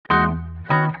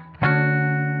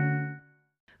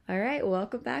All right,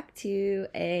 welcome back to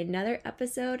another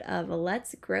episode of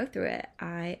Let's Grow Through It.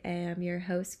 I am your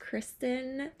host,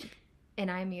 Kristen.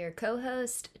 And I'm your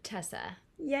co-host, Tessa.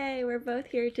 Yay, we're both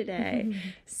here today.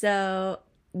 So,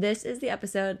 this is the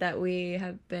episode that we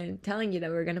have been telling you that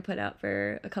we're going to put out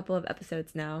for a couple of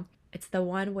episodes now. It's the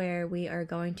one where we are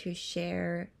going to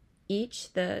share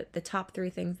each the top 3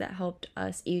 things that helped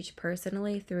us each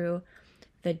personally through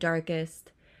the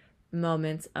darkest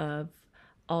moments of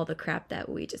all the crap that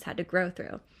we just had to grow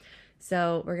through.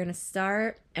 So we're going to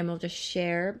start and we'll just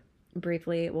share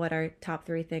briefly what our top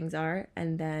 3 things are,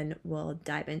 and then we'll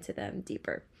dive into them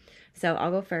deeper. So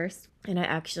I'll go first, and I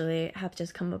actually have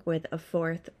just come up with a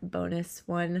 4th bonus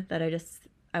one that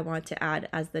I want to add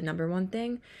as the number 1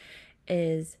 thing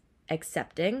is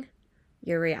accepting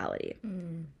your reality.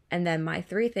 And then my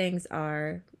 3 things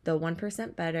are the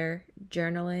 1% better,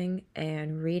 journaling,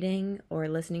 and reading or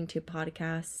listening to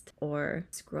podcasts or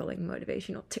scrolling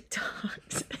motivational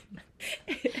TikToks.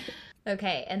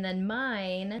 Okay, and then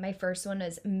my first one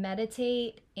is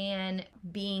meditate and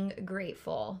being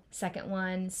grateful. Second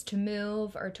one's to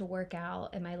move or to work out.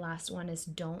 And my last one is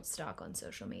don't stalk on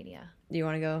social media. Do you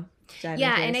want to go?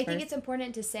 Yeah, and I think it's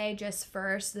important to say just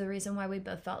first, the reason why we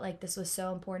both felt like this was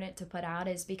so important to put out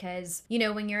is because,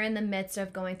 when you're in the midst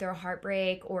of going through a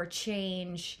heartbreak or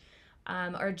change,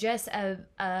 or just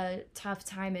a tough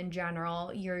time in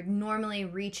general, you're normally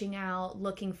reaching out,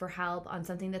 looking for help on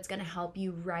something that's going to help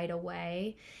you right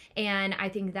away. And I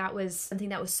think that was something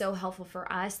that was so helpful for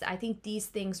us. I think these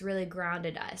things really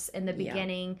grounded us in the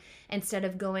beginning, instead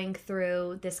of going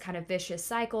through this kind of vicious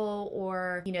cycle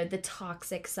or, the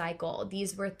toxic cycle.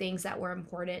 These were things that were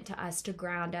important to us to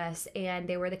ground us, and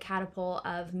they were the catapult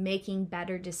of making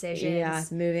better decisions. Yeah,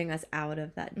 moving us out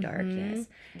of that darkness.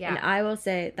 Yeah. And I will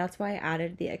say that's why I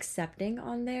added the accepting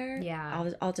on there.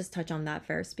 Yeah. I'll just touch on that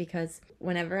first, because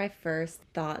whenever I first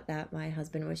thought that my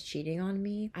husband was cheating on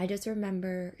me, I just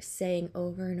remember saying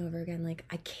over and over again, like,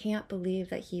 I can't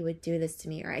believe that he would do this to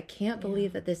me, or I can't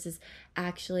believe that this is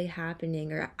actually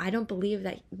happening, or I don't believe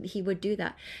that he would do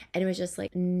that. And it was just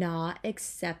like not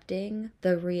accepting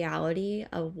the reality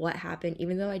of what happened,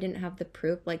 even though I didn't have the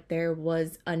proof. Like, there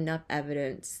was enough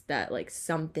evidence that like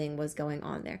something was going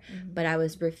on there, but I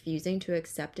was refusing to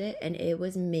accept it, and it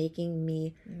was making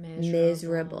me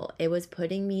miserable. It was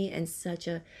putting me in such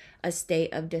a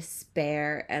state of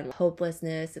despair and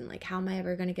hopelessness, and like, how am I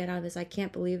ever going to get out of this? I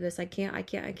can't believe this. I can't.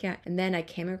 And then I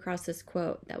came across this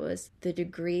quote that was, the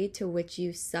degree to which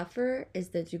you suffer is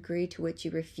the degree to which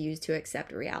you refuse to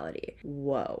accept reality.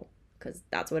 Whoa. Because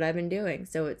that's what I've been doing.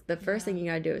 So it's the first thing you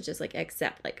gotta do is just like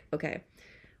accept, like, okay,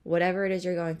 whatever it is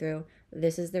you're going through,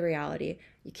 this is the reality.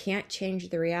 You can't change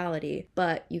the reality,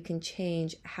 but you can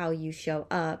change how you show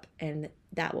up, and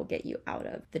that will get you out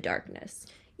of the darkness.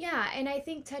 Yeah, and I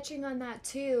think touching on that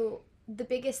too, the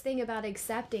biggest thing about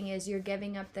accepting is you're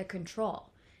giving up the control.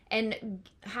 And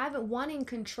wanting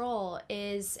control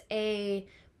is a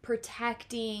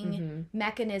protecting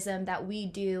mechanism that we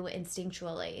do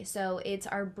instinctually. So it's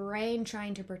our brain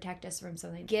trying to protect us from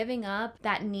something. Giving up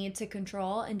that need to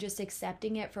control and just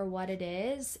accepting it for what it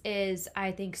is,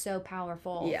 I think, so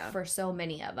powerful for so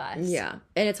many of us. Yeah.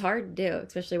 And it's hard to do,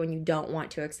 especially when you don't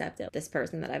want to accept it. This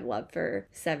person that I've loved for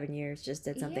 7 years just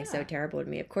did something so terrible to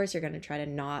me. Of course, you're going to try to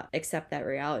not accept that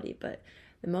reality, but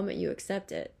the moment you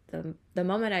accept it, the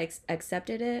moment I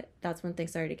accepted it, that's when things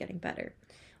started getting better.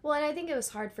 Well, and I think it was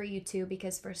hard for you too,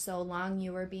 because for so long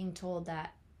you were being told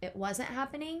that it wasn't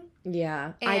happening.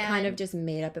 Yeah. I kind of just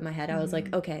made up in my head. I was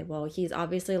like, okay, well, he's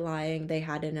obviously lying. They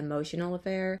had an emotional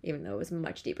affair, even though it was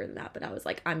much deeper than that. But I was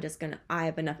like, I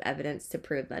have enough evidence to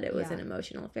prove that it was an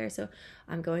emotional affair. So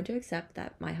I'm going to accept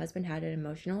that my husband had an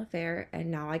emotional affair, and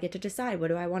now I get to decide, what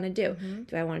do I want to do?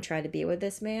 Do I want to try to be with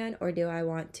this man, or do I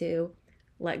want to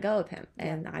let go of him?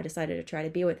 And I decided to try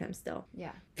to be with him still.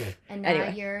 Yeah. And now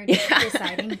you're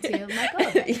deciding to let go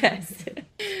of it. Yes.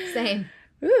 Same.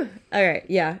 Whew. All right.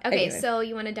 Yeah. Okay. Anyway. So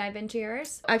you want to dive into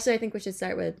yours? Actually, I think we should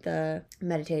start with the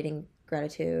meditating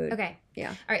gratitude. Okay. Yeah.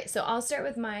 All right. So I'll start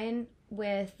with mine,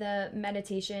 with the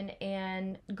meditation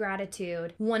and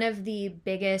gratitude. One of the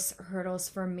biggest hurdles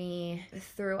for me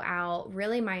throughout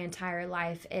really my entire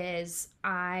life is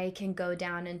I can go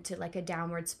down into like a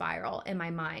downward spiral in my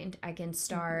mind. I can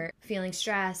start feeling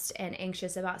stressed and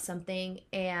anxious about something,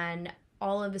 and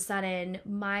all of a sudden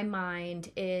my mind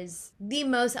is the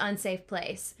most unsafe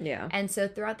place. Yeah. And so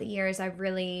throughout the years, I've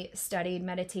really studied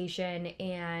meditation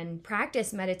and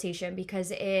practiced meditation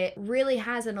because it really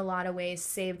has in a lot of ways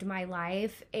saved my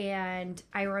life. And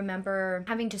I remember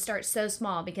having to start so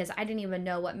small because I didn't even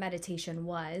know what meditation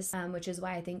was, which is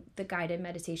why I think the guided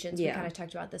meditations, we kind of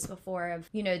talked about this before, of,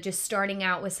 you know, just starting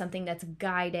out with something that's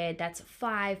guided, that's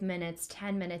 5 minutes,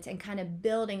 10 minutes, and kind of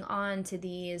building on to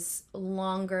these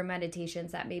longer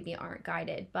meditations that maybe aren't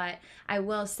guided. But I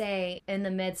will say, in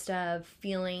the midst of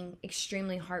feeling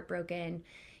extremely heartbroken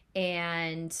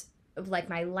and like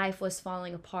my life was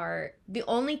falling apart, the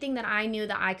only thing that I knew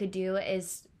that I could do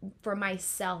is for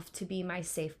myself to be my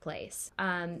safe place.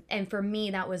 And for me,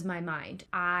 that was my mind.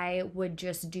 I would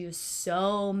just do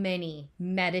so many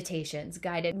meditations,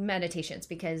 guided meditations,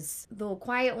 because the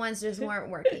quiet ones just weren't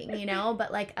working, you know,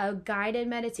 but like a guided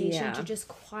meditation to just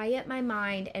quiet my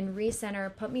mind and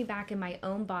recenter, put me back in my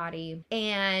own body.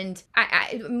 And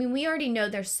I mean, we already know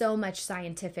there's so much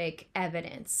scientific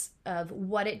evidence of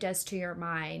what it does to your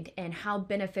mind and how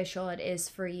beneficial it is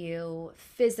for you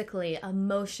physically,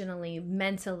 emotionally,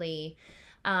 mentally.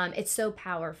 It's so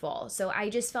powerful. So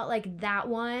I just felt like that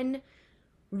one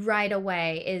right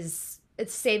away it's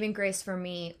saving grace for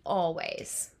me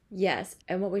always. Yes.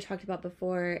 And what we talked about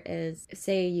before is,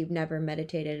 say you've never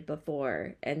meditated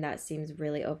before and that seems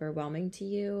really overwhelming to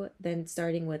you, then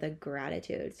starting with a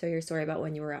gratitude. So your story about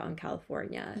when you were out in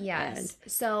California. Yes.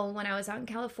 So when I was out in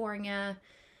California,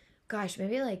 gosh,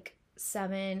 maybe like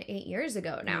 7-8 years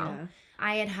ago now. Yeah.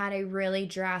 I had a really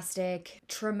drastic,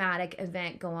 traumatic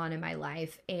event go on in my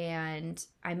life, and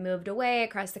I moved away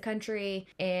across the country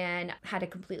and had to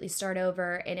completely start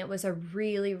over, and it was a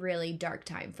really, really dark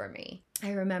time for me.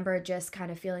 I remember just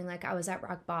kind of feeling like I was at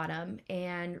rock bottom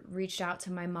and reached out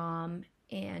to my mom,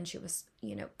 and she was,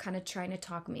 you know, kind of trying to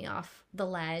talk me off the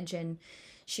ledge, and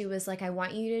she was like, I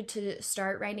want you to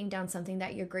start writing down something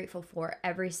that you're grateful for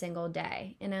every single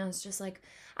day. And I was just like,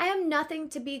 I have nothing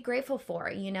to be grateful for,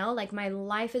 you know, like my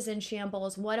life is in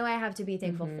shambles. What do I have to be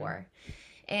thankful for?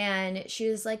 And she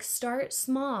was like, start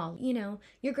small. You know,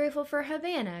 you're grateful for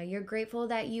Havana. You're grateful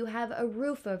that you have a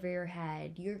roof over your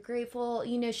head. You're grateful,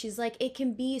 you know, she's like, it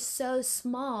can be so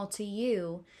small to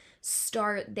you.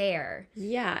 Start there.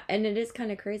 Yeah. And it is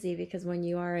kind of crazy because when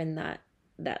you are in that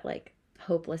like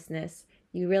hopelessness,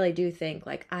 you really do think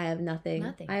like, I have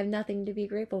nothing. I have nothing to be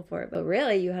grateful for. But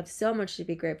really, you have so much to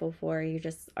be grateful for. You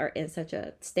just are in such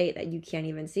a state that you can't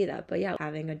even see that. But yeah,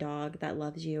 having a dog that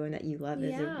loves you and that you love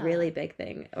is a really big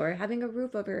thing. Or having a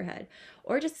roof over your head.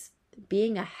 Or just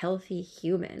being a healthy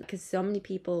human. Because so many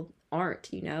people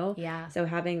aren't, you know? Yeah. So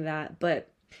having that, but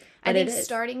I think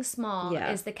starting small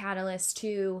is the catalyst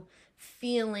to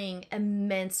feeling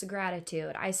immense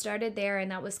gratitude. I started there, and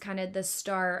that was kind of the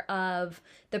start of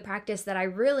the practice that I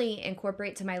really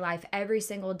incorporate to my life every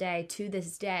single day to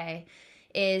this day,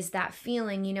 is that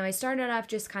feeling. You know, I started off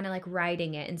just kind of like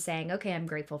writing it and saying, okay, I'm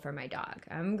grateful for my dog.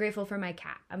 I'm grateful for my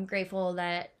cat. I'm grateful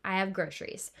that I have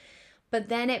groceries. But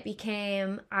then it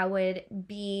became, I would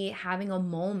be having a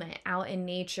moment out in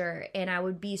nature, and I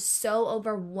would be so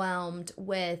overwhelmed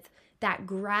with that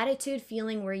gratitude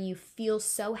feeling where you feel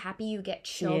so happy, you get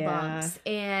chill bumps,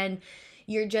 and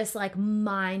you're just like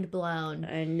mind blown.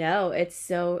 I know. It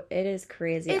is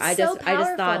crazy. It's I so just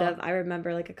powerful. thought of, I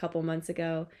remember like a couple months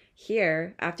ago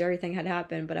here, after everything had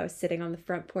happened, but I was sitting on the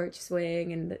front porch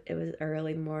swing, and it was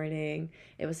early morning.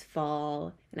 It was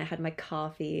fall, and I had my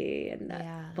coffee, and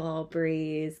that fall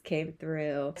breeze came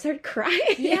through. I started crying.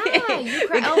 Yeah, you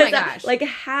cried. Oh my gosh. Like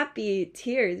happy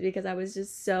tears, because I was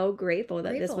just so grateful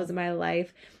that this was my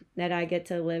life, that I get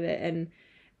to live it,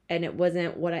 and it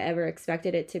wasn't what I ever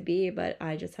expected it to be, but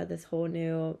I just had this whole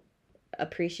new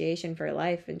appreciation for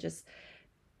life, and just,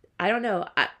 I don't know,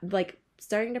 like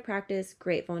starting to practice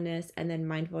gratefulness and then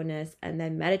mindfulness and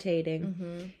then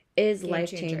meditating is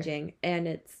life-changing. And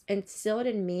it's instilled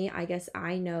in me. I guess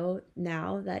I know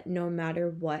now that no matter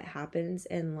what happens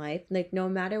in life, like no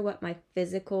matter what my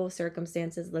physical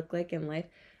circumstances look like in life,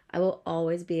 I will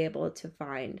always be able to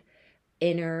find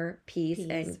inner peace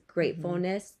and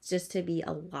gratefulness just to be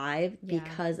alive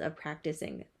because of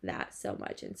practicing that so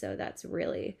much. And so that's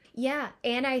really... Yeah.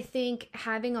 And I think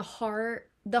having the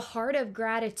heart of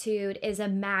gratitude is a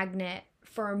magnet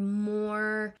for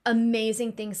more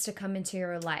amazing things to come into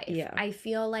your life. Yeah. I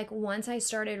feel like once I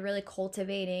started really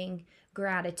cultivating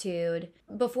gratitude,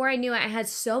 before I knew it, I had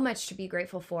so much to be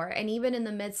grateful for. And even in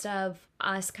the midst of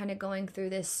us kind of going through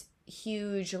this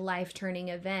huge life-turning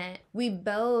event. We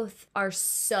both are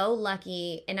so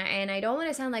lucky, and I don't want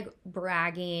to sound like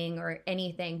bragging or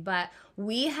anything, but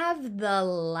we have the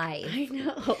life. I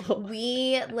know.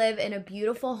 We live in a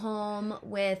beautiful home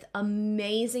with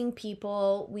amazing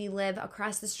people. We live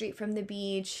across the street from the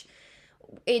beach.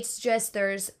 It's just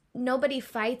nobody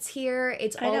fights here.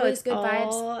 It's always good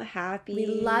vibes. All happy. We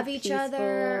love each peaceful.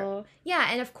 Other. Yeah,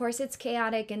 and of course it's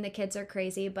chaotic and the kids are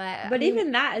crazy, but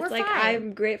even that, it's like fine.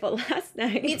 I'm grateful. Last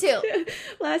night, me too.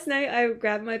 Last night I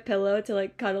grabbed my pillow to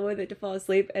like cuddle with it to fall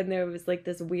asleep, and there was like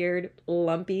this weird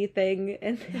lumpy thing,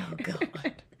 and oh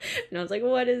god. And I was like,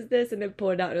 what is this? And then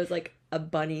pulled it out, and it was like a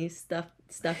bunny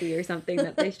stuffy or something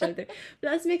that they shoved there.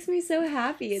 But that makes me so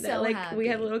happy that we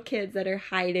have little kids that are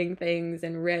hiding things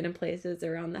in random places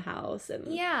around the house.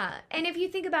 And yeah, and if you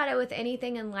think about it, with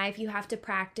anything in life, you have to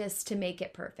practice to make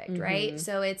it perfect, right?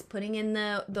 So it's putting in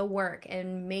the work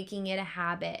and making it a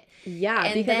habit. Yeah,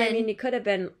 and because I mean, it could have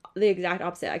been the exact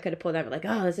opposite. I could have pulled out like,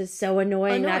 oh, this is so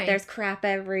annoying that there's crap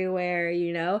everywhere,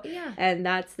 you know? Yeah. And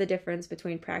that's the difference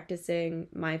between practicing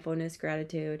mindfulness,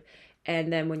 gratitude,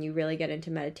 and then when you really get into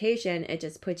meditation, it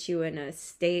just puts you in a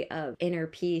state of inner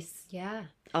peace. Yeah.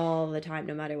 All the time,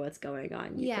 no matter what's going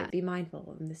on. You can be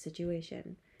mindful in the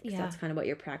situation. Yeah. That's kind of what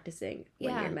you're practicing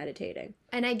when you're meditating.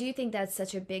 And I do think that's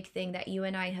such a big thing that you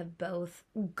and I have both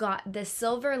got. The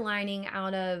silver lining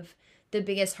out of the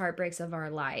biggest heartbreaks of our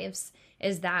lives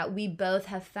is that we both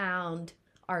have found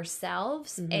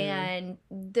ourselves and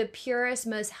the purest,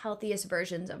 most healthiest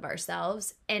versions of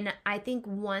ourselves. And I think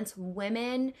once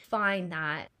women find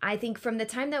that, I think from the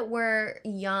time that we're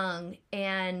young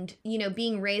and, you know,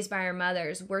 being raised by our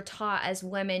mothers, we're taught as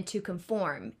women to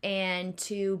conform and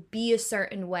to be a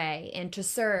certain way and to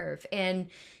serve. And,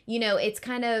 you know, it's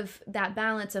kind of that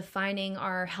balance of finding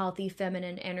our healthy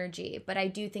feminine energy. But I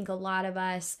do think a lot of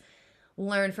us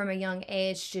learn from a young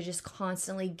age to just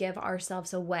constantly give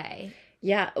ourselves away.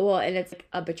 Yeah, well, and it's like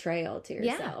a betrayal to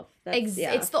yourself.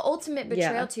 It's the ultimate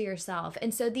betrayal to yourself.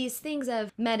 And so these things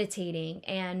of meditating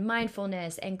and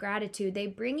mindfulness and gratitude, they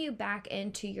bring you back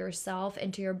into yourself,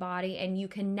 into your body, and you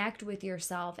connect with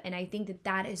yourself. And I think that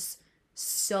that is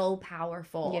so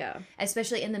powerful. Yeah.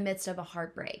 Especially in the midst of a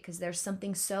heartbreak, because there's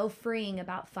something so freeing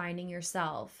about finding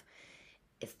yourself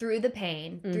through the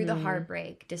pain, through the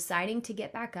heartbreak, deciding to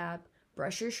get back up,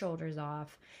 brush your shoulders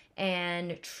off,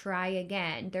 and try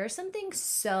again. There's something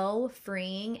so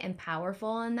freeing and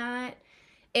powerful in that.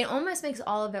 It almost makes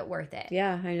all of it worth it.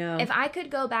 Yeah, I know. If I could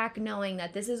go back knowing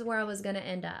that this is where I was going to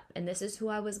end up and this is who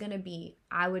I was going to be,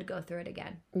 I would go through it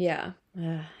again. Yeah.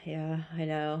 Yeah, I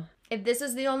know. If this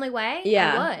is the only way,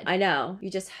 I would. I know. You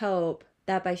just hope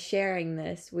that by sharing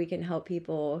this, we can help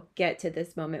people get to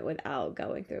this moment without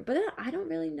going through. But I don't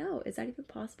really know. Is that even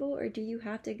possible? Or do you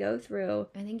have to go through?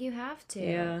 I think you have to.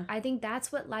 Yeah. I think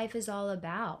that's what life is all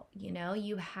about. You know,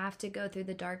 you have to go through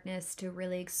the darkness to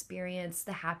really experience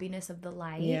the happiness of the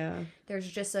light. Yeah. There's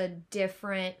just a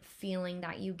different feeling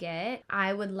that you get.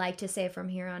 I would like to say from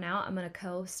here on out, I'm going to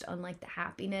coast on like the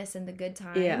happiness and the good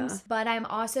times. Yeah. But I'm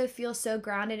also feel so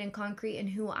grounded and concrete in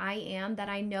who I am that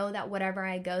I know that whatever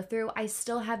I go through, I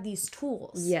still have these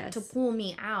tools to pull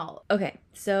me out. Okay,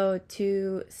 so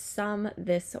to sum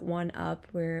this one up,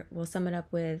 we'll sum it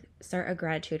up with start a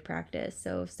gratitude practice.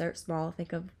 So start small,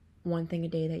 think of one thing a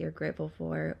day that you're grateful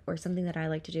for, or something that I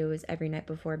like to do is every night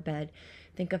before bed,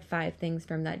 think of 5 things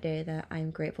from that day that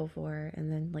I'm grateful for,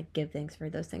 and then like give thanks for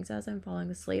those things as I'm falling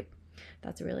asleep.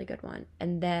 That's a really good one.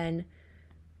 And then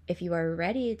if you are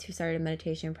ready to start a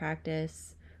meditation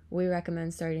practice, we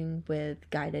recommend starting with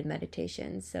guided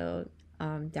meditation. So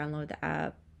download the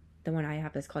app. The one I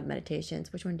have is called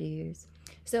Meditations. Which one do you use?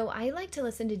 So I like to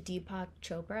listen to Deepak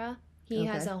Chopra. He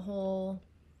has a whole,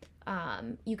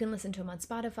 you can listen to him on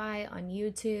Spotify, on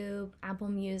YouTube, Apple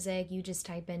Music. You just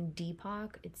type in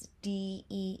Deepak. It's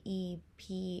Deepak.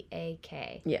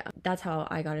 Yeah, that's how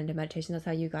I got into meditation. That's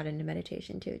how you got into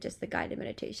meditation too, just the guided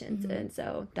meditations. And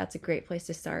so that's a great place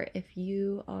to start if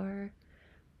you are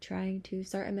trying to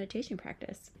start a meditation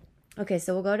practice. Okay,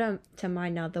 so we'll go to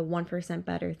mine now, the 1%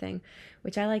 better thing,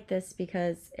 which I like this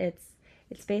because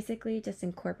it's basically just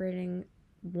incorporating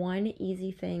one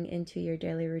easy thing into your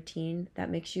daily routine that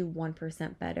makes you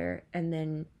 1% better, and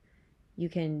then you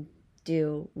can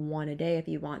do one a day if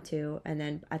you want to, and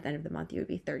then at the end of the month you would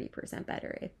be 30%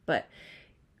 better. But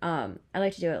I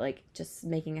like to do it like just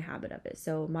making a habit of it.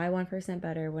 So my 1%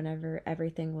 better whenever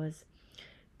everything was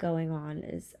going on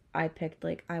is I picked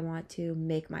like I want to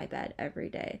make my bed every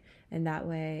day, and that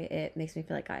way it makes me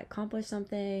feel like I accomplished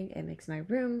something. It makes my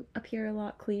room appear a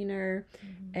lot cleaner,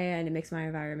 and it makes my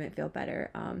environment feel better.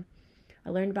 I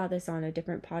learned about this on a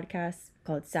different podcast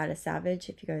called Sad as Savage.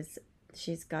 If you guys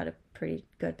She's got a pretty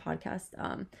good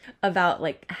podcast about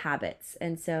like habits.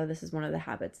 And so this is one of the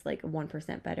habits, like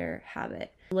 1% better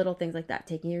habit. Little things like that,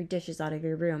 taking your dishes out of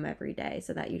your room every day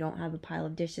so that you don't have a pile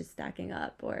of dishes stacking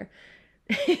up, or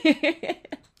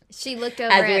she looked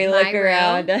over at my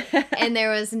room and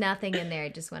there was nothing in there, I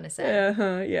just want to say.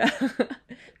 Yeah.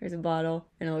 There's a bottle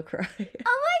and a LaCroix.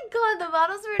 Oh my god, the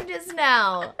bottles were just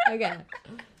now. Okay.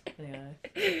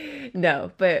 Anyway.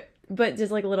 No, but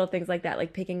just like little things like that,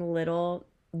 like picking little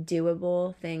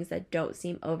doable things that don't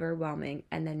seem overwhelming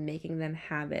and then making them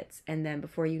habits, and then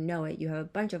before you know it, you have a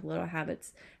bunch of little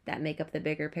habits that make up the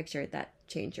bigger picture that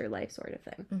change your life, sort of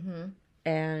thing. Mm-hmm.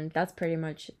 And that's pretty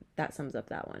much, that sums up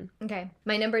that one. Okay.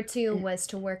 My number 2 was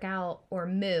to work out or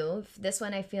move. This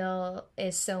one I feel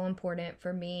is so important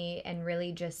for me, and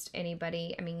really just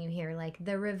anybody. I mean, you hear like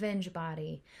the revenge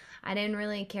body. I didn't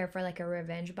really care for like a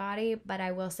revenge body, but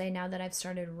I will say now that I've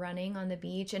started running on the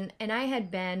beach, and I had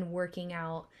been working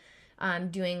out,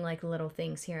 doing like little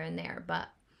things here and there, but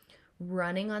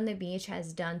running on the beach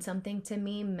has done something to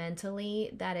me mentally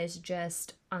that is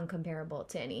just uncomparable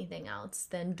to anything else.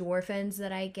 The endorphins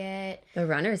that I get. The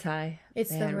runner's high.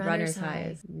 It's the runner's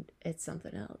high. It's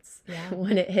something else. Yeah.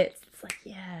 When it hits, it's like,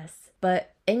 yes.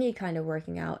 But any kind of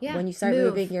working out, when you start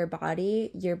moving your body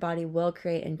will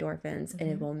create endorphins, and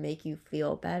it will make you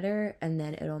feel better, and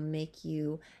then it'll make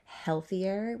you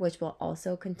healthier, which will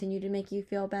also continue to make you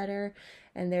feel better.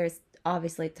 And there's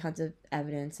obviously tons of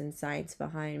evidence and science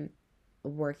behind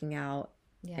working out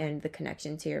and the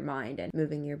connection to your mind, and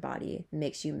moving your body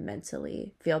makes you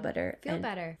mentally feel better,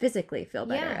 physically feel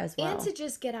better as well. And to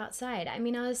just get outside. I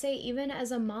mean, I would say even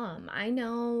as a mom, I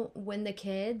know when the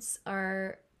kids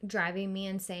are driving me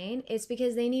insane, it's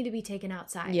because they need to be taken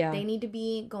outside. They need to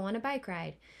be go on a bike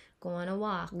ride, go on a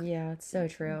walk. Yeah, it's so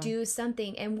true. Do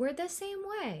something, and we're the same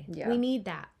way. We need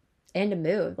that. And to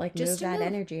move, like just move that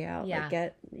energy out.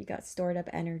 Like you got stored up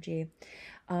energy.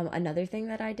 Another thing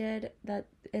that I did that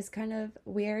is kind of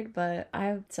weird, but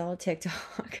I saw a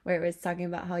TikTok where it was talking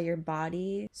about how your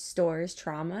body stores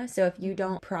trauma. So if you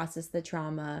don't process the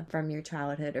trauma from your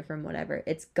childhood or from whatever,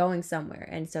 it's going somewhere.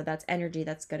 And so that's energy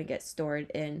that's going to get stored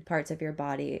in parts of your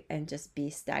body and just be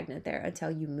stagnant there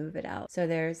until you move it out. So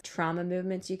there's trauma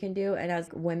movements you can do. And as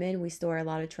women, we store a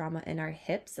lot of trauma in our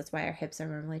hips. That's why our hips are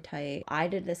normally tight. I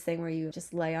did this thing where you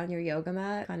just lay on your yoga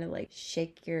mat, kind of like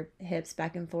shake your hips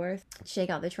back and forth, shake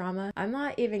out the trauma. I'm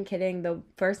not even kidding. The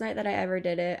first night that I ever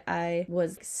did it, I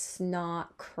was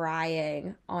snot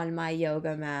crying on my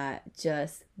yoga mat,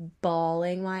 just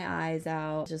bawling my eyes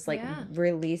out, just like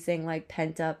releasing like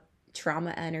pent up trauma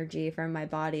energy from my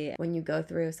body. When you go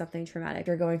through something traumatic,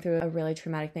 you're going through a really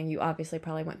traumatic thing, you obviously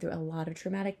probably went through a lot of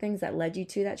traumatic things that led you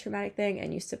to that traumatic thing,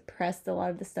 and you suppressed a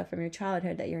lot of the stuff from your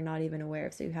childhood that you're not even aware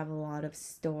of. So you have a lot of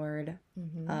stored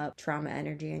up trauma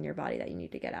energy in your body that you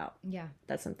need to get out. Yeah,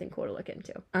 that's something cool to look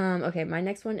into. Okay, my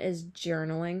next one is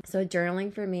journaling. So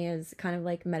journaling for me is kind of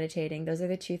like meditating. Those are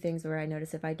the two things where I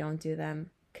notice if I don't do them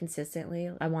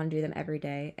consistently, I want to do them every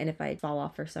day, and if I fall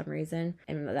off for some reason,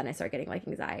 and then I start getting like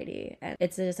anxiety. And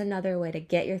it's just another way to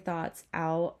get your thoughts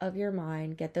out of your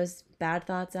mind, get those bad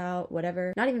thoughts out,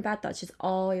 whatever, not even bad thoughts, just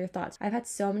all your thoughts. I've had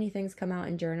so many things come out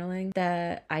in journaling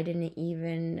that I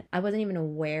wasn't even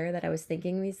aware that I was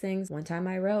thinking these things. One time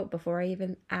I wrote, before I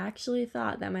even actually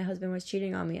thought that my husband was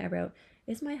cheating on me, I wrote,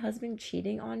 "Is my husband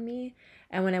cheating on me?"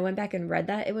 And when I went back and read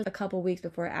that, it was a couple weeks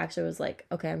before I actually was like,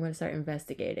 okay, I'm going to start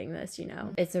investigating this, you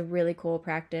know. It's a really cool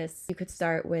practice. You could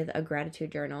start with a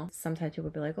gratitude journal. Sometimes people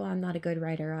will be like, oh, I'm not a good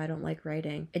writer. I don't like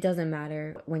writing. It doesn't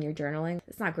matter when you're journaling.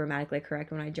 It's not grammatically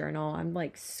correct when I journal. I'm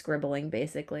like scribbling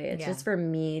basically. It's just for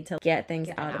me to get things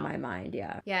out of my mind.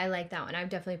 Yeah, I like that one. I've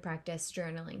definitely practiced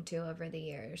journaling too over the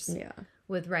years. Yeah.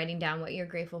 With writing down what you're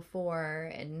grateful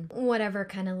for and whatever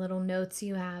kind of little notes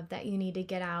you have that you need to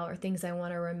get out, or things I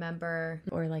want to remember,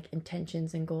 or like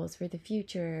intentions and goals for the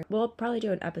future. We'll probably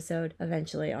do an episode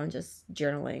eventually on just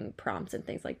journaling prompts and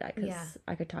things like that, because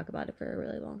I could talk about it for a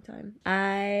really long time.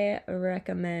 I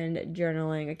recommend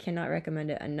journaling. I cannot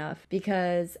recommend it enough,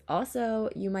 because also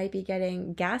you might be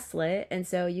getting gaslit, and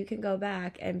so you can go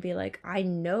back and be like, I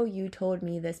know you told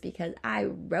me this because I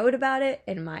wrote about it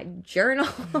in my journal.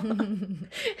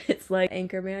 It's like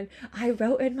Anchorman, I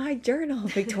wrote in my journal,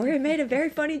 Victoria made a very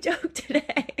funny joke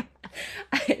today.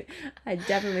 I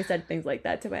definitely said things like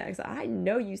that to my ex. I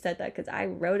know you said that because I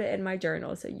wrote it in my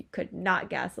journal, so you could not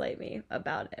gaslight me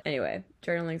about it. Anyway,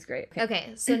 journaling's great.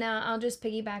 Okay, so now I'll just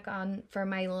piggyback on for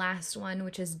my last one,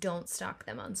 which is don't stalk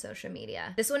them on social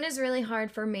media. This one is really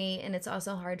hard for me, and it's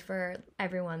also hard for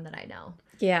everyone that I know.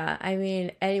 Yeah, I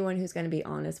mean, anyone who's going to be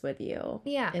honest with you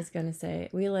is going to say,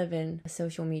 we live in a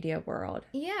social media world.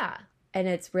 Yeah. And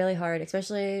it's really hard,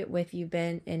 especially if you've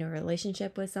been in a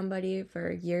relationship with somebody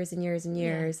for years and years and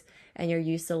years, and you're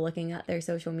used to looking at their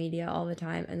social media all the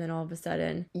time, and then all of a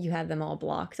sudden you have them all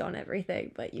blocked on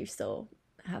everything, but you still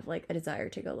have like a desire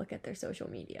to go look at their social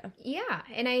media. Yeah.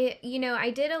 And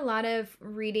I did a lot of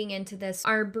reading into this.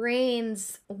 Our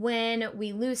brains, when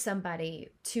we lose somebody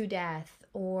to death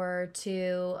or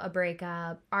to a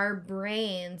breakup, our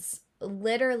brains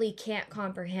literally can't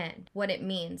comprehend what it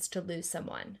means to lose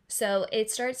someone. So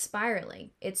it starts spiraling.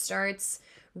 It starts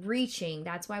reaching.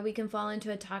 That's why we can fall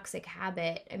into a toxic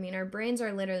habit. I mean, our brains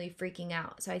are literally freaking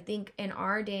out. So I think in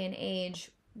our day and age,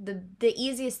 the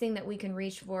easiest thing that we can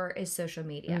reach for is social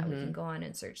media. We can go on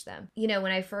and search them. You know,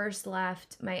 when I first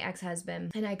left my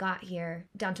ex-husband and I got here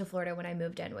down to Florida when I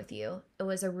moved in with you, it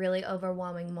was a really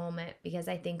overwhelming moment because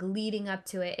I think leading up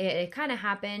to it kind of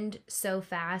happened so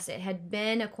fast. It had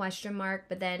been a question mark,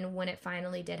 but then when it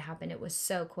finally did happen, it was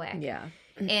so quick. Yeah.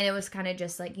 And it was kind of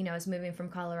just like, I was moving from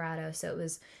Colorado, so it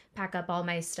was pack up all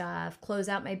my stuff, close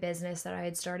out my business that I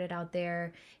had started out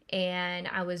there, and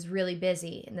I was really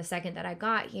busy. And the second that I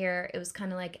got here, it was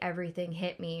kind of like everything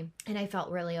hit me, and I felt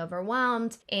really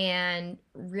overwhelmed and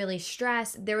really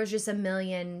stressed. There was just a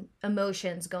million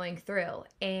emotions going through,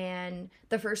 and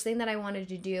the first thing that I wanted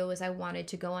to do was I wanted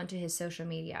to go onto his social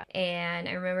media. And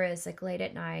I remember it was like late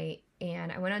at night,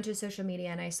 and I went onto social media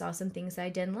and I saw some things I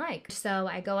didn't like. So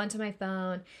I go onto my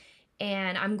phone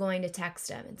and I'm going to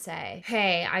text him and say,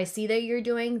 hey, I see that you're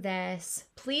doing this.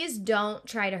 Please don't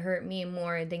try to hurt me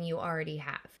more than you already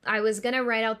have. I was going to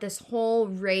write out this whole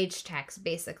rage text,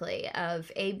 basically,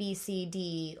 of A, B, C,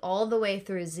 D, all the way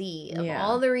through Z, of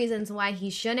all the reasons why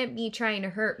he shouldn't be trying to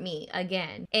hurt me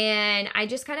again. And I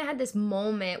just kind of had this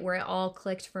moment where it all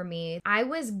clicked for me. I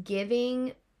was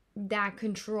giving that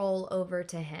control over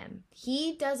to him.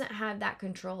 He doesn't have that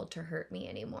control to hurt me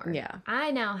anymore. Yeah.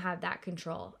 I now have that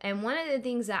control. And one of the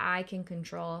things that I can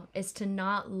control is to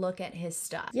not look at his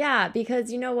stuff. Yeah,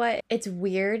 because you know what? It's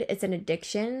weird. It's an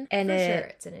addiction. And For sure,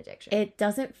 it's an addiction. It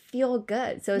doesn't feel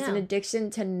good. So it's an addiction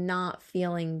to not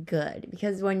feeling good.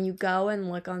 Because when you go and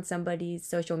look on somebody's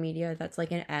social media that's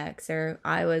like an ex, or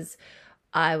I was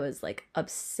like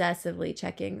obsessively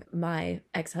checking my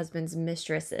ex-husband's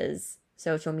mistress's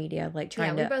social media, like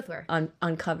trying we both were.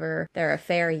 Uncover their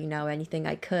affair, anything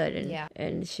I could.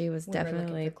 And she was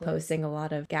definitely posting a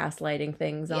lot of gaslighting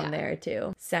things on there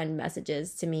to send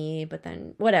messages to me, but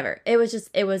then whatever. It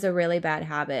was a really bad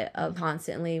habit of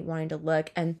constantly wanting to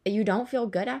look, and you don't feel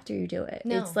good after you do it.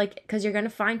 No. It's like, because you're going to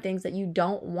find things that you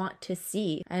don't want to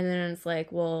see. And then it's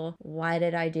like, well, why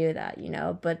did I do that?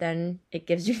 But then it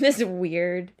gives you this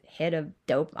weird hit of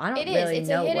dope. I don't really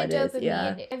know what it is.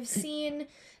 Yeah. I've seen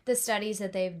the studies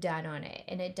that they've done on it,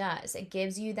 and it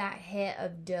gives you that hit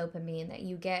of dopamine that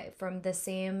you get from the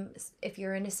same, if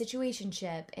you're in a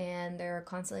situationship and they're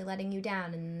constantly letting you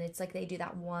down, and it's like they do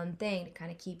that one thing to kind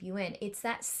of keep you in. It's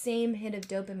that same hit of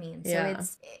dopamine. So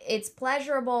it's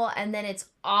pleasurable, and then it's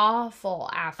awful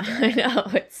after. I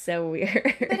know, it's so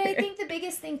weird. But I think the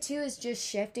biggest thing too is just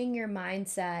shifting your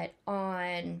mindset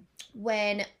on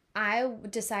when I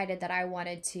decided that I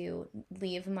wanted to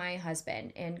leave my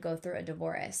husband and go through a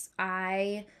divorce.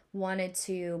 I wanted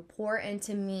to pour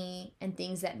into me and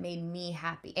things that made me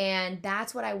happy. And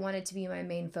that's what I wanted to be my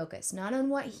main focus, not on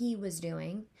what he was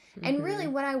doing. Mm-hmm. And really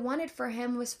what I wanted for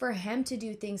him was for him to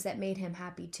do things that made him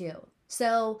happy too.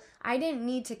 So I didn't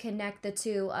need to connect the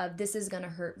two of this is going to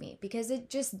hurt me, because it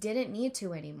just didn't need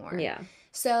to anymore. Yeah.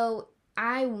 So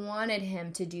I wanted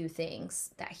him to do things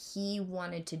that he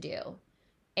wanted to do.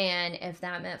 And if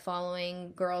that meant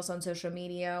following girls on social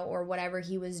media or whatever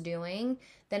he was doing,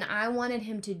 then I wanted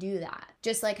him to do that.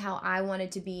 Just like how I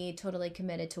wanted to be totally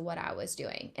committed to what I was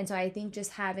doing. And so I think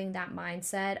just having that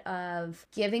mindset of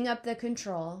giving up the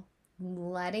control,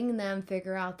 letting them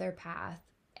figure out their path,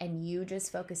 and you just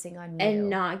focusing on you. And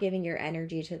not giving your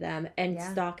energy to them, and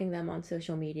stalking them on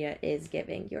social media is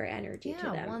giving your energy to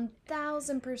them.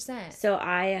 1000%. So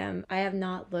I have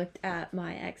not looked at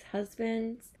my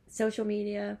ex-husband's social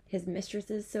media, his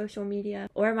mistress's social media,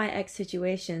 or my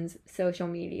ex-situation's social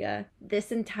media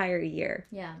this entire year.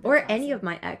 Yeah. Or any of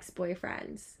my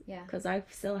ex-boyfriends. Yeah. Because I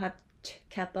still have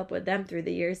kept up with them through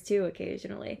the years too,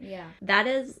 occasionally. Yeah. That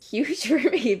is huge for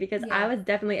me, because I was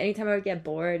definitely, anytime I would get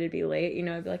bored, it'd be late,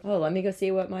 I'd be like, oh, let me go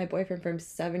see what my boyfriend from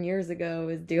 7 years ago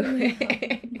is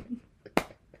doing.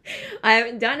 I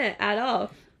haven't done it at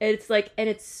all. It's like, and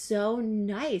it's so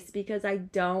nice because I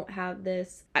don't have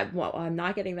this, I'm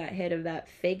not getting that hit of that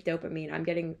fake dopamine. I'm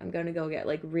going to go get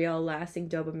like real lasting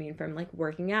dopamine from like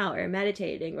working out or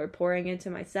meditating or pouring into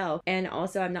myself. And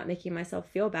also I'm not making myself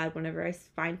feel bad whenever I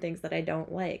find things that I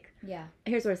don't like. Yeah.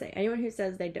 Here's what I say. Anyone who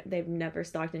says they've never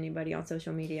stalked anybody on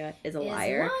social media is a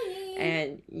liar.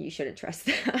 And you shouldn't trust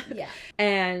them. Yeah.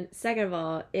 And second of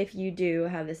all, if you do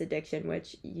have this addiction,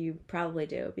 which you probably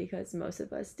do because most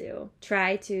of us do,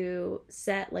 try to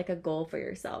set like a goal for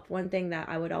yourself. One thing that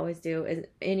I would always do is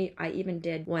I even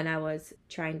did when I was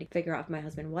trying to figure out if my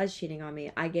husband was cheating on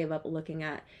me. I gave up looking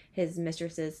at his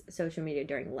mistress's social media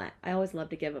during Lent. I always love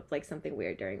to give up like something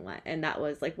weird during Lent, and that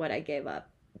was like what I gave up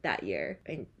that year,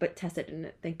 but Tessa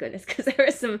didn't, thank goodness, because there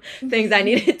were some things I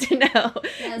needed to know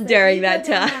during that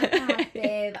time.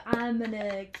 Babe, I'm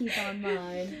gonna keep on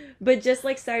mine. But just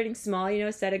like starting small,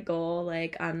 set a goal,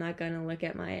 like I'm not gonna look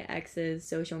at my ex's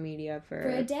social media for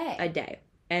a day,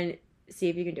 and see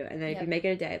if you can do it. And then if you make it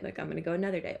a day, like I'm gonna go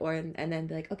another day, and then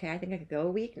be like, okay, I think I could go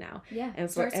a week now. Yeah,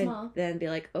 and start small. And then be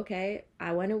like, okay,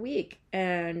 I went a week,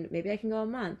 and maybe I can go a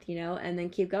month, and then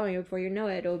keep going. Before you know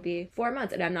it, it'll be 4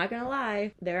 months. And I'm not gonna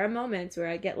lie, there are moments where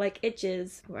I get like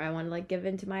itches, where I want to like give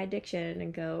in to my addiction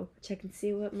and go check and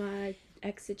see what my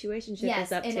ex situationship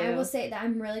is up to. And I will say that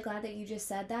I'm really glad that you just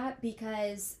said that,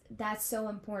 because that's so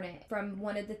important. From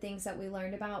one of the things that we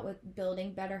learned about with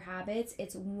building better habits,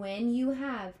 it's when you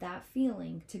have that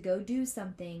feeling to go do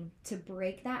something, to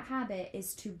break that habit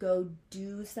is to go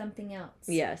do something else.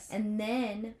 Yes. And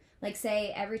then, like,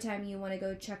 say every time you want to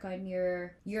go check on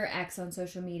your ex on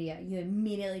social media, you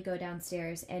immediately go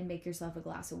downstairs and make yourself a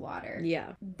glass of water.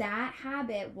 Yeah. That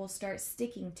habit will start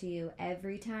sticking to you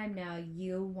every time now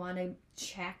you want to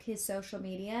check his social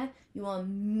media. You will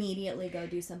immediately go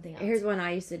do something else. Here's one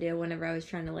I used to do whenever I was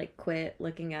trying to like quit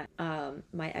looking at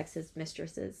my ex's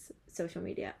mistress's social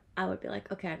media. I would be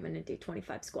like, okay, I'm gonna do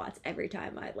 25 squats every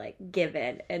time I like give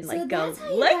in and like go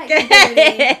look at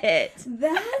it.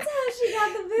 That's how she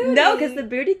got the booty. No, because the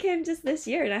booty came just this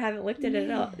year and I haven't looked at it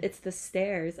at all. It's the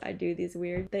stairs. I do these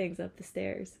weird things up the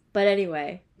stairs. But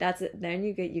anyway, that's it. Then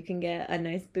you can get a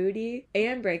nice booty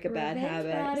and break a bad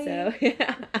habit. Body. So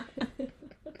yeah.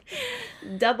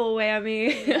 Double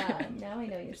whammy. Yeah, now I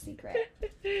know your secret.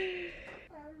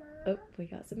 Oh, we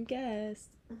got some guests.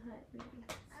 So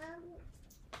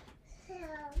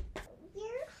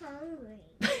you're hungry.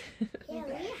 Yeah,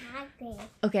 we're hungry.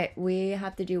 Okay, we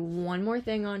have to do one more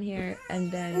thing on here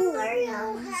and then... We're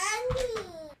so hungry.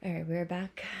 Alright, we're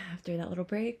back after that little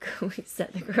break. We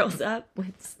set the girls up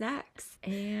with snacks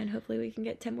and hopefully we can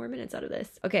get 10 more minutes out of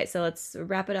this. Okay, so let's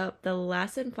wrap it up. The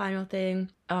last and final thing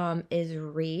is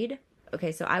read.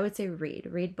 Okay, so I would say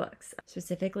read books,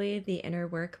 specifically the Inner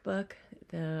Work book.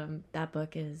 That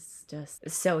book is just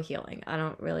so healing. I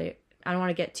don't want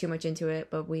to get too much into it,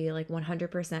 but we like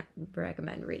 100%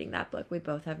 recommend reading that book. We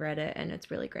both have read it and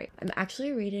it's really great. I'm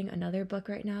actually reading another book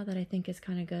right now that I think is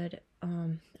kind of good.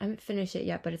 I haven't finished it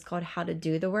yet, but it's called How to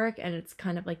Do the Work, and it's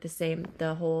kind of like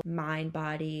the whole mind,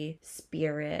 body,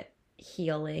 spirit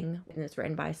healing, and it's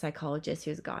written by a psychologist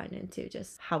who's gotten into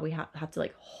just how we have to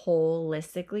like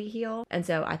holistically heal. And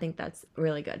so I think that's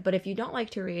really good. But if you don't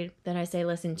like to read, then I say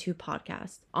listen to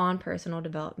podcasts on personal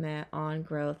development, on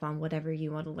growth, on whatever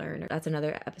you want to learn. That's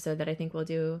another episode that I think we'll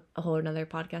do a whole another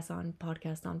podcast on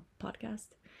podcast.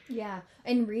 Yeah,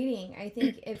 and reading. I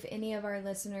think if any of our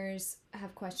listeners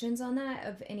have questions on that,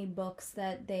 of any books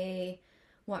that they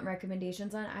want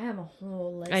recommendations on, I have a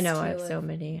whole list. I know, I have so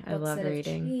many. I love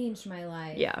reading. Changed my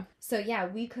life. Yeah. So yeah,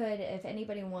 we could, if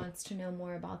anybody wants to know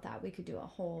more about that, we could do a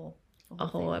whole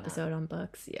episode on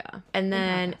books. Yeah. And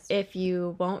then if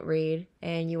you won't read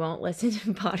and you won't listen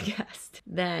to podcasts,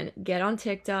 then get on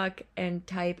TikTok and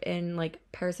type in like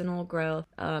personal growth,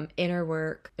 inner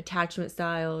work, attachment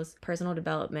styles, personal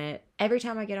development. Every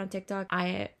time I get on TikTok,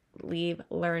 I leave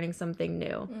learning something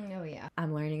new. Oh yeah.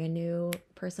 I'm learning a new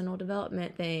personal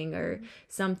development thing or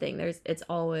something. It's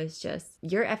always just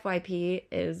your FYP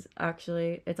is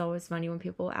actually, it's always funny when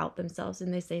people out themselves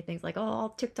and they say things like, oh, all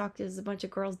TikTok is a bunch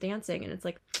of girls dancing, and it's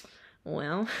like,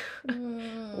 well,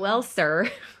 well,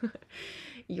 sir.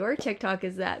 Your TikTok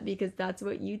is that because that's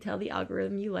what you tell the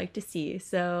algorithm you like to see.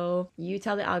 So you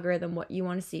tell the algorithm what you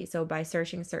want to see. So by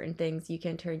searching certain things, you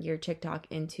can turn your TikTok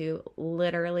into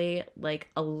literally like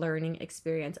a learning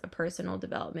experience, a personal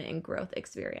development and growth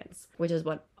experience, which is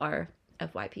what our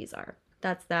FYPs are.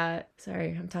 that's that.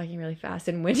 Sorry, I'm talking really fast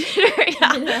and winded right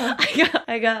now.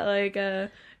 I got like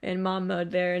in mom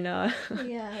mode there and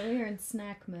yeah, we were in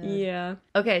snack mode. Yeah.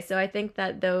 Okay, so I think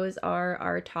that those are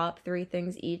our top 3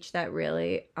 things each that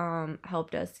really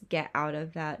helped us get out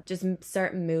of that. Just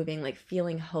start moving, like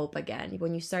feeling hope again.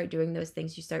 When you start doing those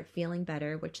things, you start feeling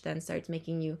better, which then starts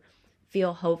making you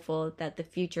feel hopeful that the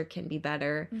future can be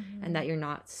better and that you're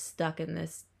not stuck in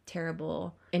this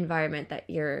terrible environment that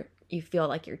you feel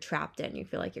like you're trapped in, you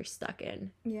feel like you're stuck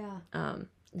in. Yeah.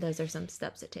 Those are some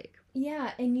steps to take.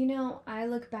 Yeah, and you know, I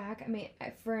look back, I mean,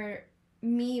 for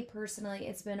me personally,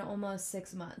 it's been almost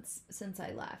 6 months since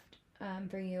I left.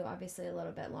 For you, obviously a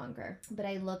little bit longer. But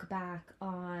I look back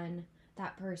on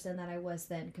that person that I was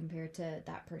then compared to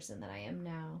that person that I am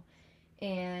now.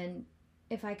 And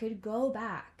if I could go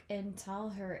back and tell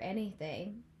her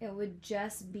anything, it would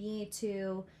just be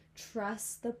to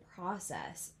trust the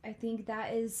process. I think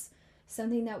that is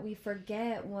something that we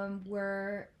forget when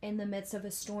we're in the midst of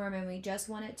a storm and we just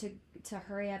want it to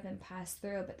hurry up and pass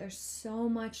through, but there's so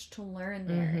much to learn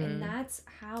there. And that's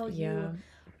how you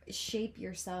shape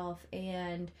yourself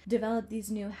and develop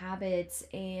these new habits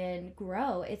and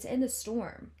grow. It's in the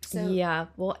storm. So yeah,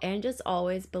 well, and just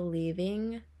always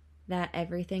believing that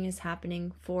everything is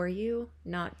happening for you,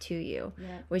 not to you,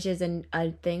 which is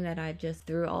a thing that I've just,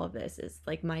 through all of this, is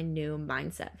like my new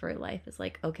mindset for life is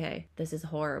like, okay, this is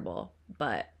horrible,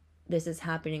 but this is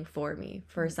happening for me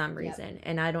for some reason.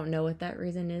 And I don't know what that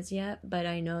reason is yet, but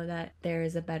I know that there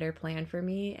is a better plan for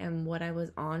me, and what I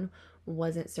was on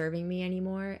wasn't serving me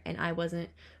anymore, and I wasn't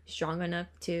strong enough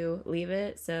to leave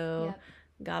it. So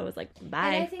God was like,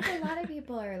 bye. And I think a lot of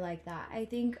people are like that. I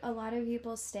think a lot of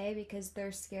people stay because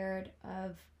they're scared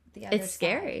of the other side. It's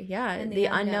scary, yeah. And the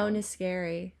unknown is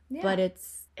scary, but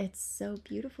it's so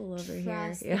beautiful over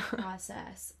Trust here. The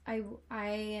process.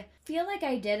 I feel like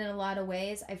I did in a lot of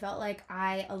ways. I felt like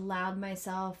I allowed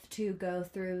myself to go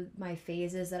through my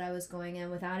phases that I was going in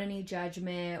without any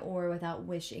judgment or without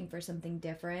wishing for something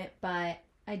different. But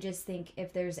I just think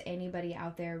if there's anybody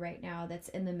out there right now that's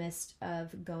in the midst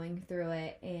of going through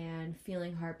it and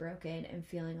feeling heartbroken and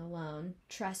feeling alone,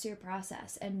 trust your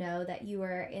process and know that you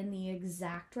are in the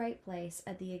exact right place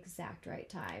at the exact right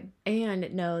time.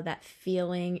 And know that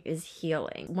feeling is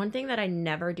healing. One thing that I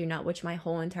never do not, which my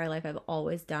whole entire life I've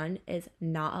always done, is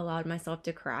not allowed myself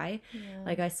to cry.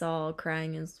 Like I saw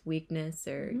crying as weakness,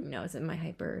 or is it my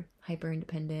hyper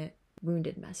independent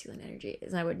wounded masculine energy,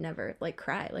 is I would never like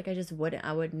cry. Like I just wouldn't.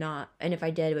 I would not. And if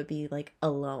I did, it would be like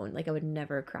alone. Like I would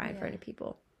never cry in front of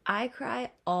people. I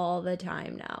cry all the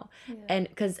time now. And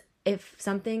because if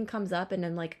something comes up and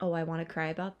I'm like, oh, I want to cry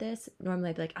about this,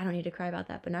 normally I'd be like, I don't need to cry about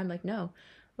that. But now I'm like, no,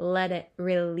 let it,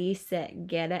 release it,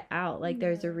 get it out. Like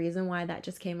there's a reason why that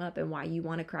just came up and why you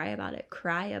want to cry about it.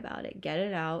 Cry about it, get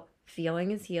it out.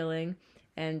 Feeling is healing.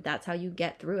 And that's how you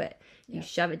get through it. You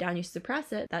shove it down, you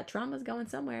suppress it. That trauma's going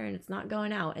somewhere and it's not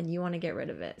going out, and you want to get rid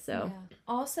of it. So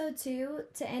also too,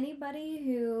 to anybody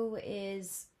who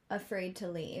is afraid to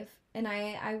leave, and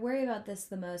I worry about this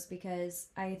the most because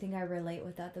I think I relate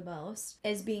with that the most,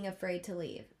 is being afraid to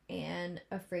leave and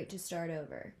afraid to start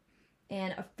over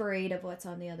and afraid of what's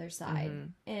on the other side.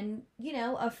 And,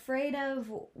 afraid of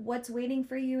what's waiting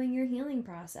for you in your healing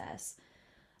process.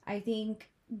 I think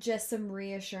just some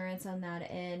reassurance on that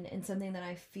end, and something that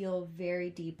I feel very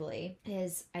deeply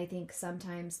is, I think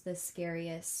sometimes the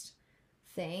scariest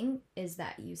thing is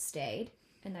that you stayed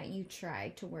and that you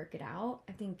tried to work it out.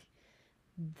 I think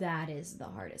that is the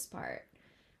hardest part.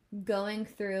 Going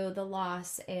through the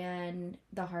loss and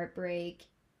the heartbreak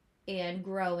and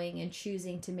growing and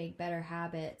choosing to make better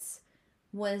habits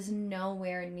was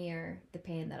nowhere near the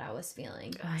pain that I was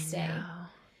feeling staying. Know.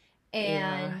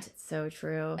 And it's so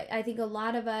true. I think a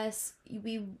lot of us,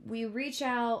 we reach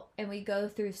out and we go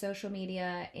through social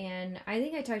media, and I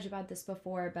think I talked about this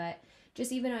before, but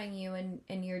just even on you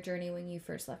and your journey when you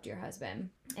first left your husband.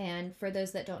 And for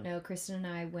those that don't know, Kristen and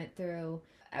I went through,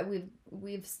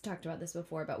 we've talked about this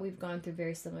before, but we've gone through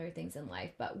very similar things in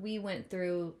life, but we went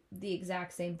through the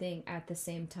exact same thing at the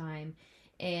same time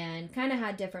and kind of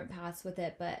had different paths with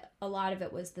it, but a lot of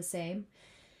it was the same.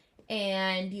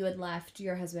 And you had left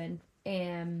your husband,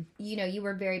 and you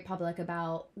were very public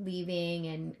about leaving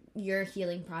and your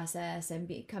healing process and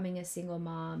becoming a single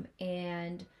mom.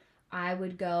 And I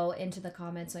would go into the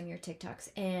comments on your TikToks,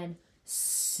 and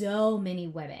so many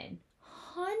women,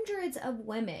 hundreds of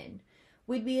women,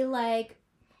 would be like,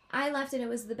 I left and it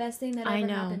was the best thing that ever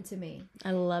happened to me.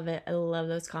 I love it. I love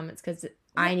those comments because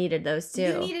I needed those too.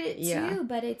 You needed it too,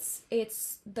 but it's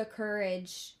the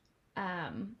courage.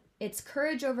 It's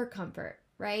courage over comfort,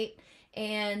 right?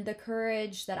 And the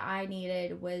courage that I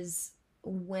needed was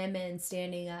women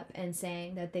standing up and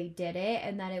saying that they did it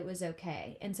and that it was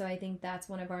okay. And so I think that's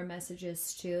one of our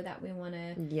messages too that we want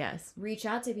to Yes. reach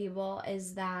out to people,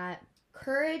 is that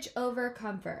courage over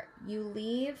comfort. You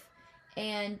leave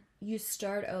and you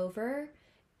start over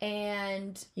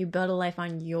and you build a life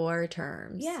on your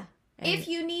terms. Yeah. If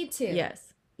you need to.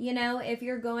 Yes. You know, if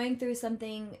you're going through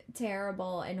something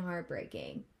terrible and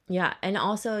heartbreaking. Yeah, and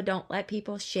also don't let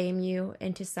people shame you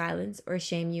into silence or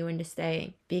shame you into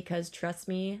staying, because trust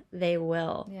me, they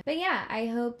will. Yeah. But yeah, I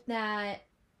hope that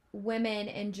women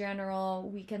in general,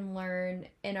 we can learn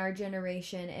in our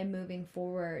generation and moving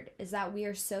forward, is that we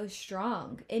are so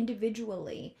strong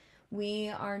individually. We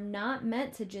are not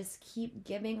meant to just keep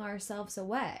giving ourselves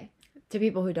away to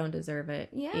people who don't deserve it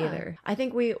either. I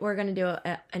think we're going to do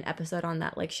an episode on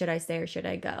that, like, should I stay or should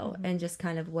I go? And just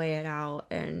kind of weigh it out.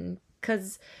 And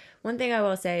because one thing I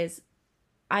will say is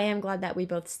I am glad that we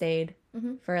both stayed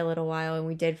for a little while, and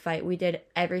we did fight. We did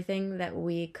everything that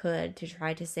we could to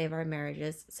try to save our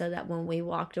marriages, so that when we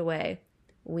walked away,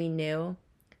 we knew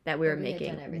that we were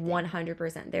making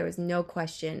 100%. There was no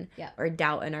question or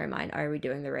doubt in our mind. Are we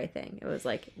doing the right thing? It was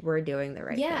like, we're doing the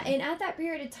right thing. Yeah, and at that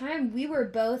period of time, we were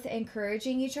both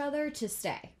encouraging each other to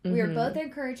stay. We were both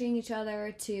encouraging each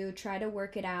other to try to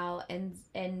work it out.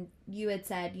 And you had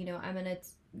said, you know, I'm going to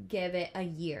give it a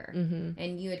year.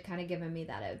 And you had kind of given me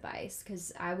that advice,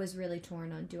 because I was really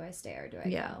torn on, do I stay or do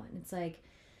I go? And it's like,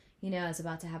 you know, I was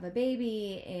about to have a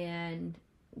baby and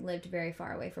lived very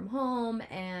far away from home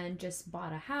and just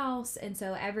bought a house, and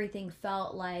so everything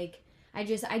felt like I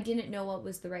didn't know what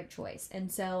was the right choice. And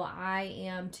so I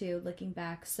am too, looking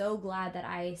back, so glad that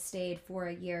I stayed for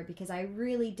a year, because I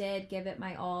really did give it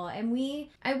my all. And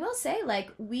I will say,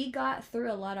 like, we got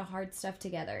through a lot of hard stuff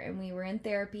together, and we were in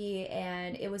therapy,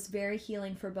 and it was very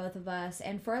healing for both of us.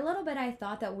 And for a little bit, I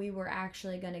thought that we were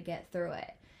actually going to get through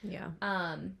it. Yeah.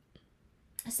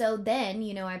 So then,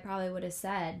 you know, I probably would have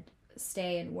said,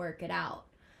 stay and work it out.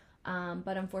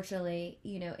 But unfortunately,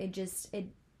 you know, it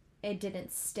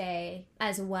didn't stay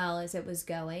as well as it was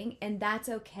going, and that's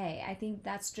okay. I think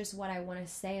that's just what I want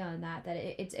to say on that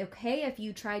it's okay if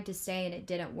you tried to stay and it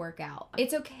didn't work out.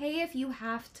 It's okay if you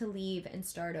have to leave and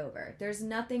start over. There's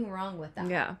nothing wrong with that.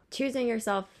 Yeah. Choosing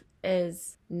yourself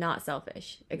is not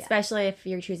selfish, especially if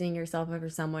you're choosing yourself over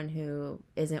someone who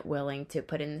isn't willing to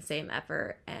put in the same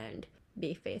effort and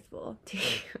be faithful to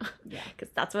you. Because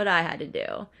that's what I had to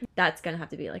do. That's gonna have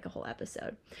to be like a whole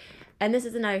episode. And this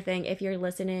is another thing, if you're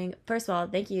listening, first of all,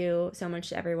 thank you so much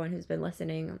to everyone who's been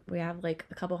listening. We have like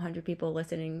a couple hundred people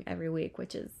listening every week,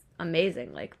 which is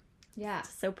amazing. Like,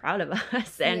 so proud of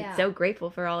us, and so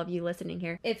grateful for all of you listening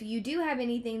here. If you do have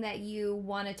anything that you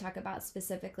want to talk about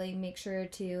specifically, make sure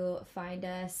to find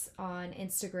us on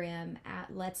Instagram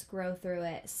at Let's Grow Through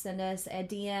It. Send us a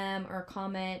DM or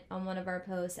comment on one of our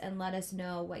posts and let us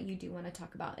know what you do want to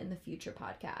talk about in the future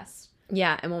podcast.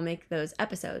 Yeah, and we'll make those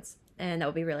episodes, and that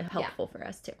will be really helpful for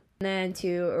us too. And then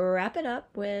to wrap it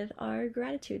up with our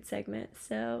gratitude segment.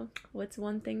 So what's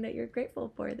one thing that you're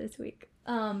grateful for this week?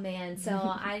 Oh man, so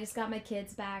I just got my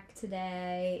kids back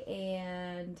today,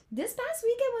 and this past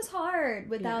weekend was hard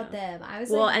without them. I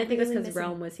was I think it was because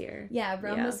Rome was here. Yeah,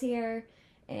 Rome was here,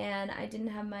 and I didn't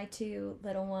have my two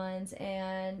little ones,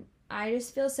 and I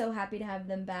just feel so happy to have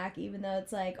them back, even though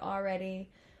it's like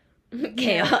already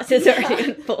chaos is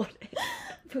already unfolding.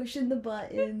 Pushing the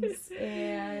buttons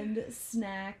and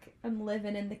snack. I'm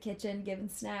living in the kitchen giving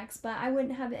snacks, but I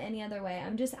wouldn't have it any other way.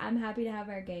 I'm happy to have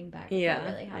our gang back. Yeah,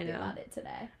 I'm really happy about it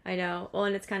today. I know. Well,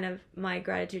 and it's kind of, my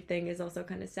gratitude thing is also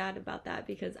kind of sad about that,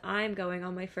 because I'm going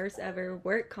on my first ever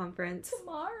work conference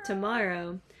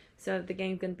tomorrow. So the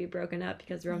gang's going to be broken up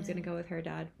because Rome's going to go with her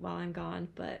dad while I'm gone.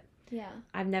 But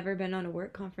I've never been on a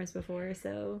work conference before,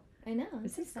 so I know.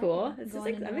 This is cool.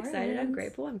 I'm excited. I'm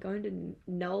grateful. I'm going to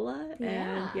NOLA.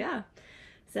 And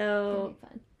so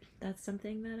that's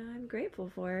something that I'm grateful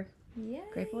for. Yeah.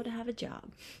 Grateful to have a job.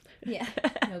 Yeah.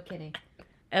 No kidding.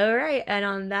 All right. And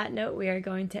on that note, we are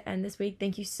going to end this week.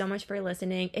 Thank you so much for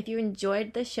listening. If you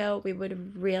enjoyed the show, we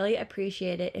would really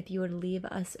appreciate it if you would leave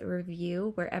us a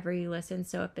review wherever you listen.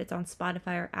 So if it's on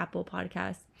Spotify or Apple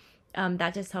Podcasts,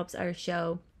 that just helps our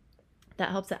show. That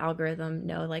helps the algorithm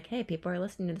know, like, hey, people are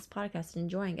listening to this podcast and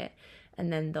enjoying it.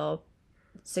 And then they'll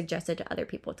suggest it to other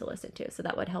people to listen to. So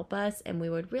that would help us. And we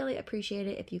would really appreciate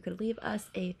it if you could leave us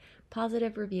a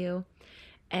positive review.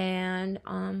 And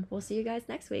we'll see you guys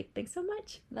next week. Thanks so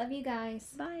much. Love you guys.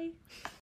 Bye.